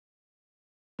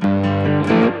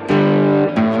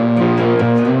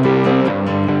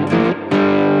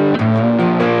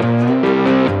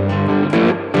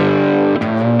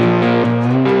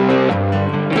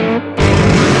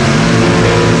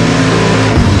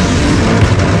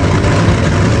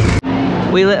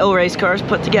We little race cars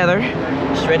put together,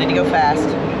 just ready to go fast.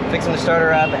 Fixing to start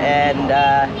her up,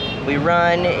 and we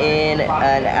run in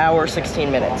an hour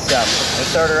 16 minutes. So we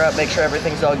start her up, make sure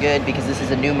everything's all good, because this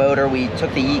is a new motor. We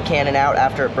took the yeet cannon out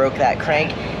after it broke that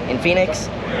crank in Phoenix,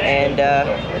 and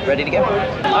ready to go.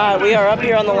 Alright, we are up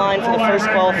here on the line for the first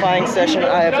qualifying session.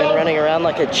 I have been running around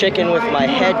like a chicken with my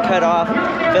head cut off,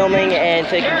 filming and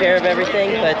taking care of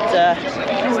everything, but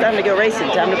it's time to go racing,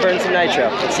 time to burn some nitro.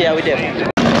 Let's see how we do.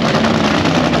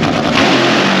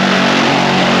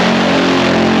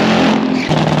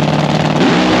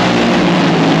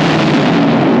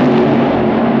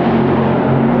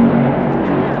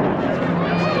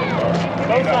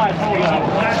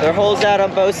 There are holes out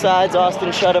on both sides.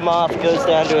 Austin shut them off, goes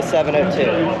down to a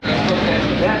 702.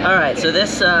 Alright, so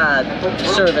this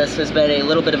service has been a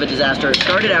little bit of a disaster. It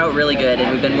started out really good,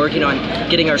 and we've been working on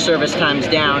getting our service times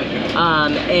down.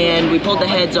 And we pulled the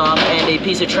heads off, and a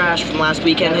piece of trash from last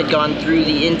weekend had gone through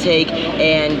the intake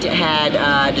and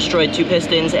had destroyed 2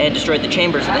 pistons and destroyed the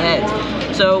chambers of the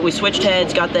heads. So we switched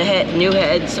heads, got the new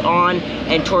heads on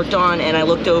and torqued on, and I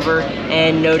looked over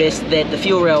and noticed that the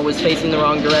fuel rail was facing the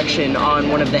wrong direction on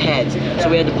one of the heads. So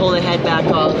we had to pull the head back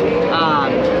off.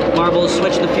 Marbles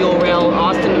switched the fuel rail.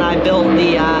 Austin and I built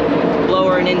the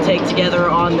blower and intake together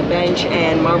on the bench,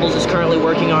 and Marbles is currently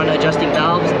working on adjusting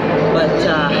valves. But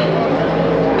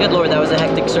good lord, that was a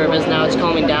hectic service. Now it's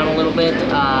calming down a little bit.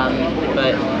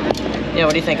 But yeah,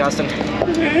 what do you think, Austin?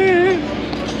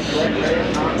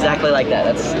 Exactly like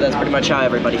that. That's pretty much how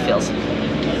everybody feels.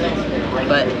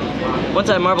 But one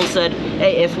time Marvel said,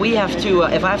 hey, if I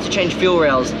have to change fuel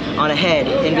rails on a head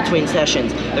in between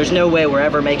sessions, there's no way we're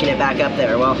ever making it back up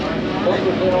there. Well,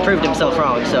 proved himself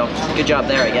wrong, so good job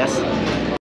there, I guess.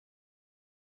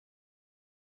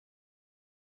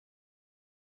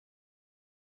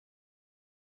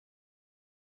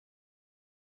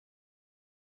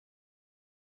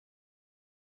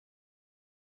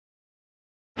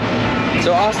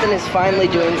 So Austin is finally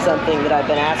doing something that I've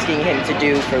been asking him to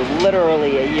do for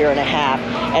literally a year and a half,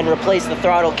 and replace the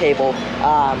throttle cable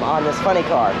on this funny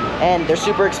car. And they're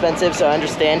super expensive, so I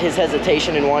understand his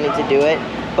hesitation in wanting to do it.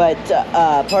 But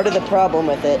part of the problem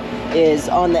with it is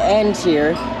on the end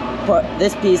here,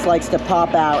 this piece likes to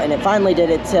pop out, and it finally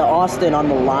did it to Austin on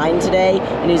the line today,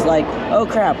 and he's like, oh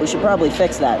crap, we should probably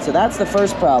fix that. So that's the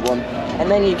first problem.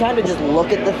 And then you kind of just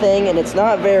look at the thing, and it's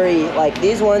not very, like,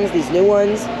 these new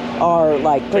ones are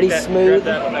like pretty smooth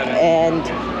and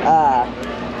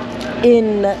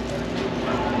in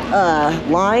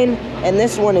line, and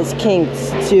this one is kinked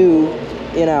to,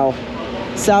 you know,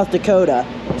 South Dakota.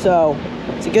 So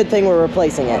it's a good thing we're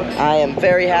replacing it. I am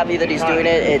very happy that he's doing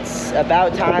it. It's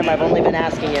about time. I've only been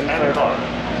asking him for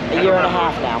a year and a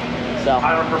half now. So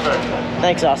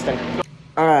thanks, Austin.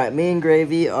 Alright, me and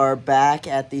Gravy are back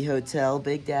at the hotel,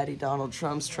 Big Daddy Donald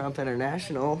Trump's Trump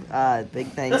International. Big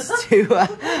thanks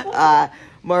to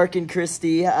Mark and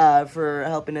Christy for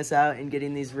helping us out and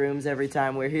getting these rooms every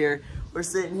time we're here. We're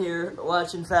sitting here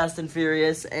watching Fast and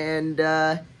Furious, and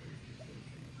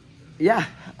yeah,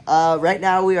 right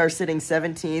now we are sitting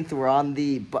 17th. We're on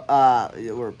the,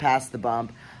 we're past the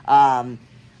bump.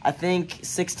 I think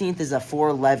 16th is a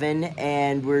 411,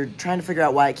 and we're trying to figure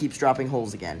out why it keeps dropping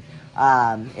holes again.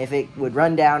 If it would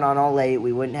run down on all 8,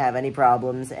 we wouldn't have any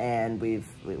problems, and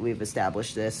we've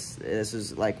established this. This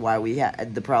is like why we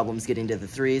had the problems getting to the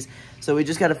 3s. So we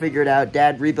just got to figure it out.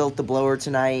 Dad rebuilt the blower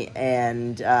tonight,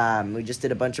 and we just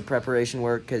did a bunch of preparation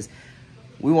work because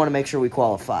we want to make sure we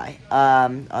qualify.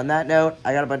 On that note,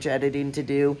 I got a bunch of editing to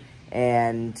do,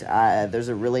 and there's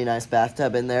a really nice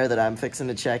bathtub in there that I'm fixing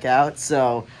to check out.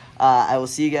 So I will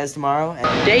see you guys tomorrow.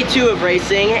 Day 2 of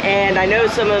racing, and I know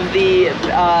some of the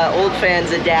old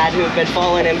fans of Dad who have been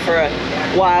following him for a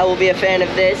while will be a fan of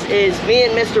this. Is me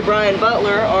and Mr. Brian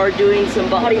Butler are doing some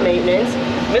body maintenance.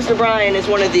 Mr. Brian is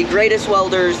one of the greatest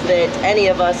welders that any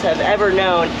of us have ever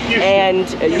known,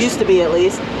 used to be at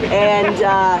least, and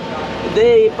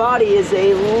the body is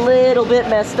a little bit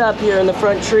messed up here in the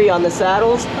front tree on the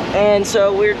saddles, and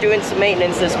so we're doing some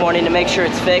maintenance this morning to make sure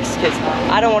it's fixed, because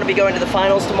I don't want to be going to the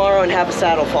finals tomorrow and have a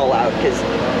saddle fall out, because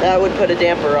that would put a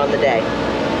damper on the day.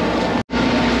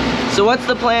 So what's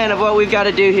the plan of what we've got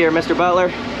to do here, Mr.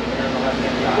 Butler?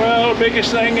 Well, the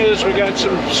biggest thing is we got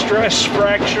some stress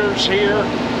fractures here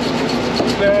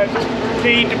that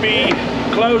need to be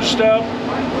closed up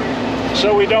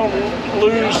so we don't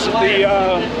lose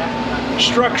the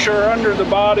structure under the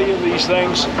body of these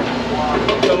things.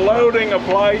 The loading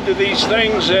applied to these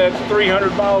things at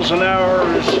 300 miles an hour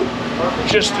is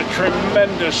just a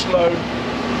tremendous load.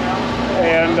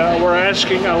 And we're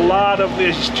asking a lot of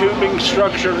this tubing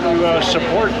structure to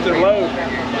support the load.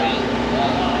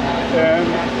 and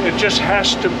it just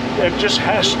has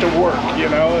to work, you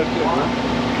know.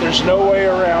 There's no way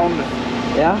around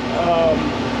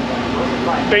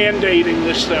band-aiding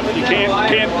this stuff. You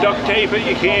can't duct tape it,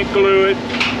 you can't glue it.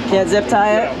 Can't zip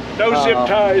tie it? No zip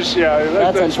ties,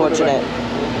 That's unfortunate.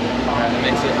 That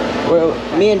makes it. Well,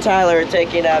 me and Tyler are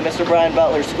taking Mr. Brian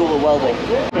Butler's School of Welding.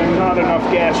 And not enough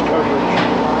gas coverage.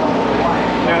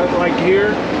 Now, like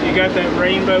here, you got that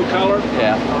rainbow color.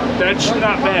 Yeah. That's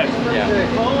not bad. Yeah.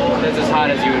 That's as hot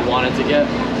as you would want it to get.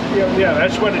 Yeah,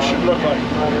 that's what it should look like.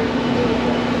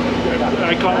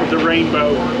 I call it the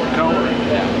rainbow color.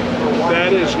 Yeah.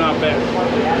 That is not bad.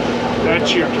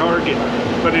 That's your target.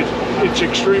 But it's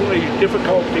extremely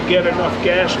difficult to get enough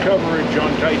gas coverage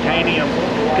on titanium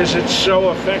because it's so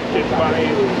affected by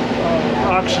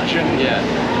oxygen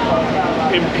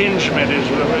impingement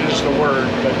is the word.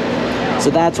 But so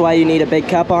that's why you need a big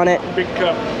cup on it? Big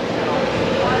cup.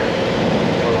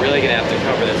 We're really going to have to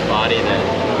cover this body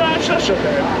then. No, it's not so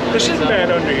bad. This isn't bad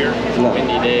under here. It's a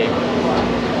windy day.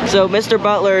 So Mr.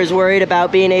 Butler is worried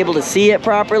about being able to see it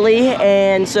properly,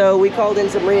 and so we called in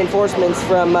some reinforcements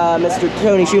from Mr.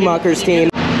 Tony Schumacher's team.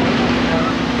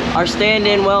 Our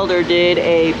stand-in welder did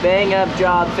a bang-up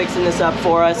job fixing this up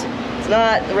for us. It's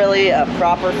not really a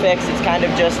proper fix, it's kind of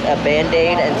just a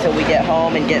band-aid until we get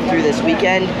home and get through this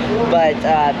weekend, but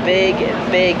big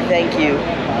thank you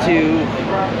to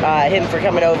him for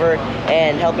coming over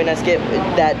and helping us get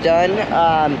that done.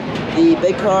 The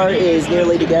big car is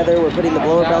nearly together. We're putting the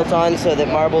blower belt on so that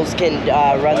marbles can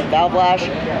run the valve lash,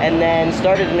 and then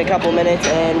started in a couple minutes,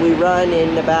 and we run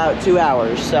in about 2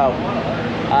 hours. So,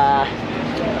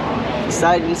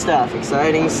 exciting stuff,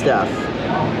 exciting stuff.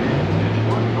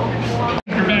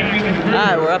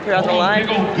 Alright, we're up here on the line.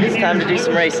 It's time to do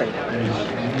some racing.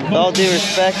 With all due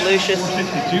respect, Lucius,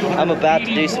 I'm about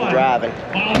to do some driving.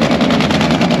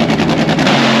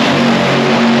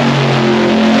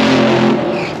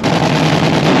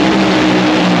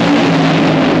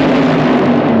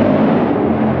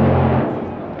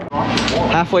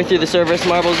 Halfway through the service,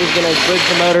 Marbles is going to bridge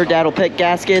the motor, daddle pit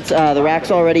gaskets, the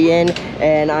rack's already in,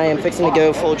 and I am fixing to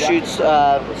go full shoots.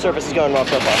 Service is going well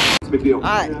so far. It's a big deal.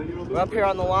 Alright, we're up here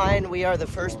on the line. We are the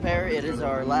first pair. It is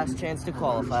our last chance to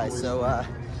qualify, so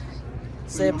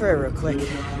say a prayer real quick.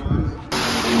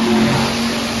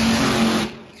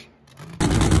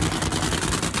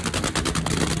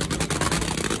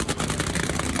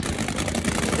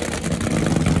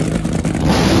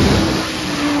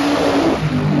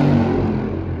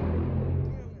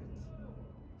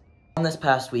 On this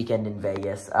past weekend in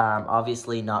Vegas,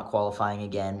 obviously not qualifying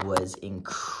again was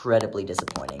incredibly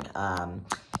disappointing. You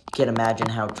can imagine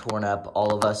how torn up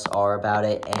all of us are about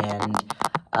it, and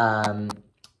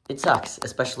it sucks,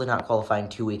 especially not qualifying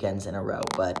 2 weekends in a row.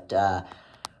 But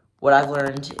what I've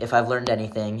learned, if I've learned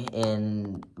anything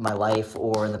in my life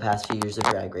or in the past few years of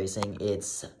drag racing,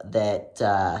 it's that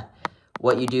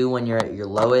what you do when you're at your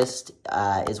lowest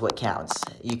is what counts.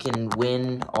 You can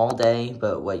win all day,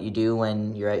 but what you do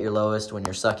when you're at your lowest, when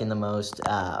you're sucking the most,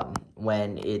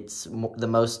 when it's the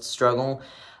most struggle,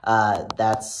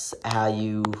 that's how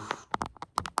you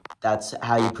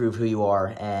prove who you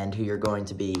are and who you're going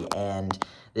to be. And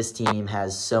this team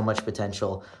has so much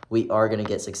potential. We are going to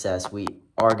get success. We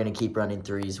are going to keep running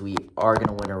threes. We are going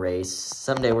to win a race.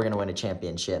 Someday we're going to win a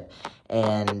championship.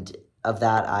 And of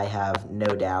that, I have no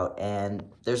doubt, and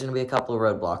there's going to be a couple of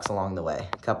roadblocks along the way.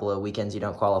 A couple of weekends you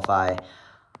don't qualify.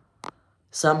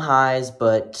 Some highs,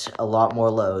 but a lot more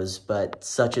lows, but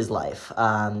such is life.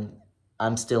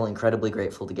 I'm still incredibly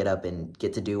grateful to get up and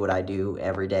get to do what I do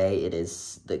every day. It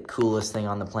is the coolest thing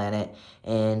on the planet,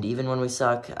 and even when we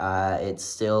suck, it's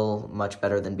still much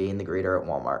better than being the greeter at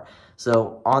Walmart.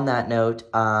 So on that note,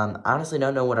 I honestly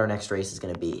don't know what our next race is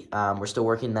going to be. We're still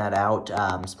working that out,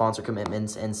 sponsor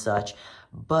commitments and such,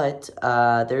 but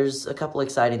there's a couple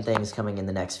exciting things coming in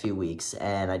the next few weeks,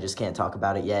 and I just can't talk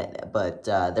about it yet, but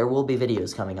there will be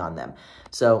videos coming on them.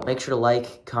 So make sure to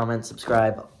like, comment,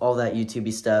 subscribe, all that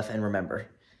YouTube-y stuff, and remember,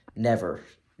 never,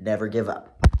 never give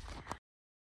up.